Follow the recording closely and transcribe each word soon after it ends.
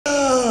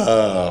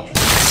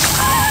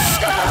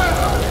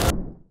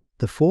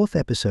The fourth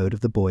episode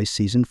of The Boys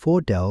Season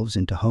 4 delves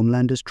into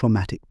Homelander's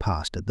traumatic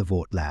past at the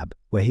Vought lab,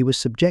 where he was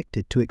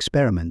subjected to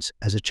experiments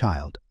as a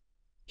child.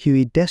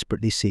 Huey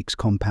desperately seeks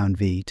Compound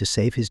V to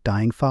save his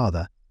dying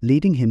father,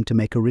 leading him to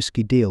make a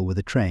risky deal with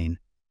a train.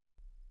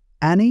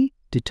 Annie,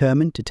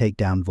 determined to take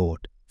down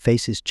Vought,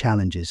 faces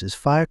challenges as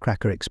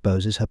Firecracker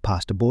exposes her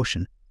past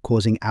abortion,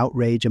 causing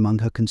outrage among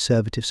her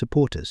conservative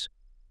supporters.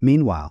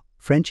 Meanwhile,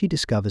 Frenchie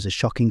discovers a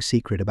shocking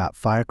secret about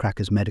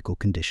Firecracker's medical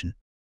condition.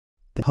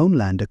 The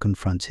Homelander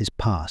confronts his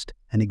past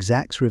and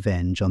exacts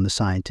revenge on the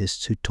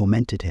scientists who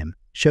tormented him,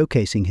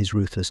 showcasing his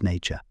ruthless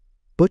nature.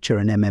 Butcher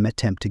and MM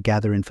attempt to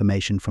gather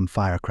information from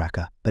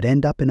Firecracker, but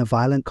end up in a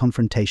violent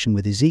confrontation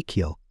with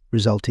Ezekiel,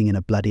 resulting in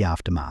a bloody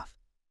aftermath.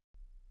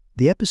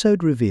 The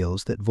episode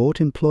reveals that Vought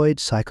employed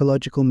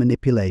psychological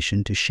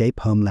manipulation to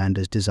shape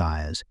Homelander's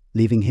desires,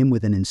 leaving him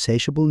with an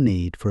insatiable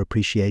need for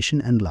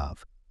appreciation and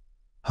love.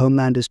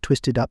 Homelander's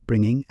twisted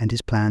upbringing and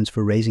his plans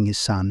for raising his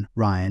son,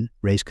 Ryan,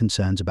 raise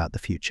concerns about the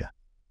future.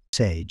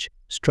 Sage,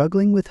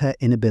 struggling with her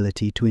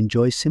inability to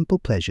enjoy simple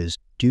pleasures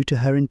due to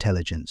her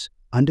intelligence,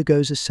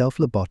 undergoes a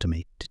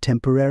self-lobotomy to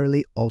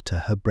temporarily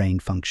alter her brain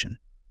function.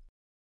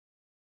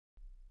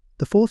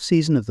 The fourth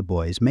season of The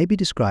Boys may be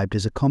described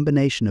as a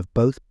combination of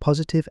both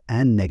positive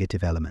and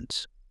negative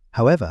elements.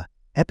 However,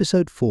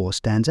 Episode 4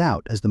 stands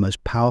out as the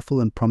most powerful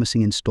and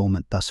promising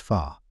installment thus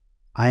far.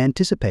 I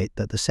anticipate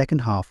that the second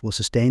half will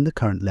sustain the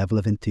current level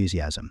of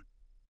enthusiasm.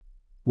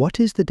 What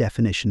is the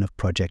definition of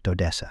Project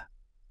Odessa?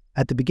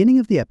 At the beginning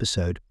of the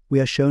episode, we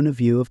are shown a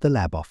view of the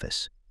lab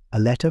office. A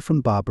letter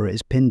from Barbara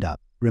is pinned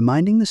up,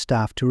 reminding the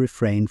staff to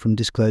refrain from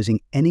disclosing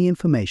any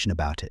information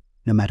about it,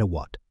 no matter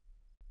what.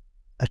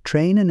 A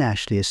Train and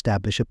Ashley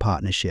establish a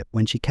partnership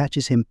when she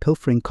catches him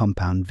pilfering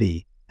Compound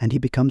V, and he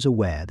becomes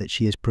aware that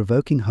she is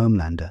provoking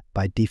Homelander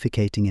by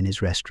defecating in his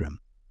restroom.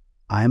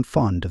 I am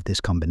fond of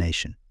this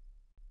combination.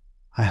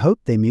 I hope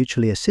they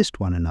mutually assist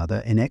one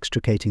another in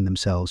extricating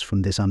themselves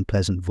from this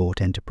unpleasant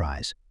Vought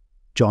enterprise.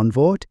 John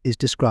Vought is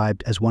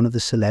described as one of the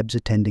celebs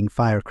attending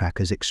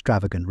Firecracker's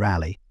extravagant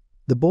rally.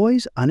 The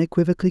Boys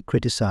unequivocally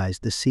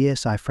criticized the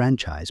CSI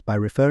franchise by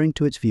referring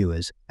to its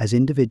viewers as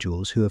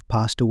individuals who have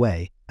passed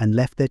away and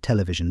left their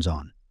televisions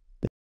on.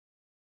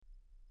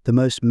 The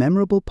most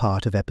memorable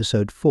part of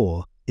Episode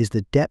 4 is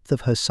the depth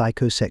of her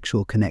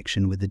psychosexual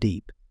connection with the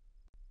Deep.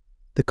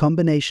 The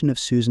combination of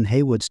Susan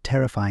Haywood's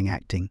terrifying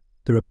acting,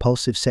 the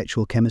repulsive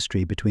sexual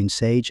chemistry between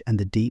Sage and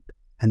the Deep,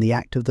 and the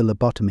act of the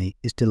lobotomy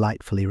is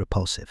delightfully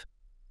repulsive.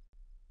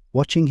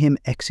 Watching him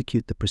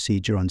execute the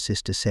procedure on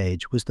Sister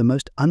Sage was the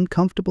most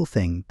uncomfortable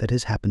thing that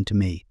has happened to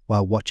me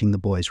while watching The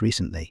Boys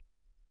recently.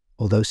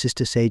 Although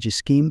Sister Sage's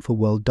scheme for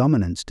world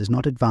dominance does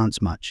not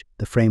advance much,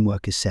 the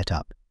framework is set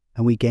up,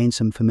 and we gain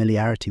some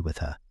familiarity with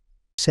her.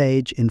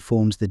 Sage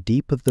informs the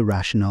Deep of the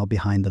rationale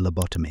behind the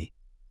lobotomy.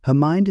 Her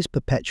mind is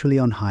perpetually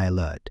on high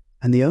alert,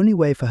 and the only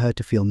way for her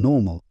to feel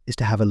normal is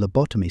to have a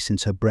lobotomy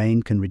since her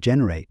brain can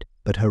regenerate,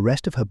 but her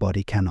rest of her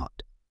body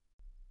cannot.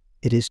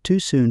 It is too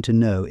soon to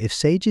know if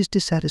Sage's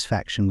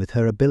dissatisfaction with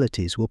her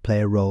abilities will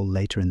play a role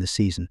later in the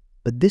season,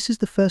 but this is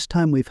the first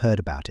time we've heard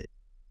about it.